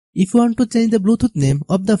If you want to change the Bluetooth name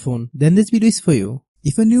of the phone, then this video is for you.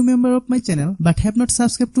 If you're a new member of my channel but have not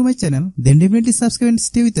subscribed to my channel, then definitely subscribe and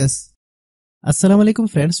stay with us. Assalamualaikum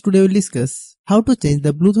friends, today we'll discuss how to change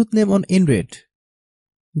the Bluetooth name on Android.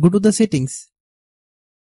 Go to the settings.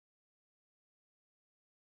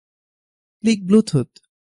 Click Bluetooth.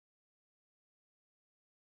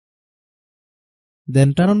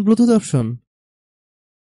 Then turn on Bluetooth option.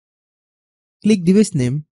 Click device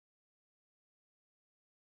name.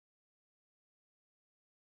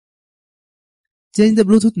 Change the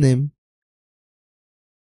Bluetooth name.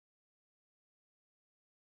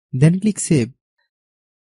 Then click save.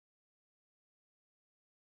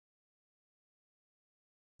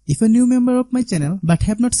 If you're a new member of my channel but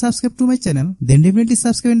have not subscribed to my channel, then definitely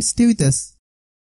subscribe and stay with us.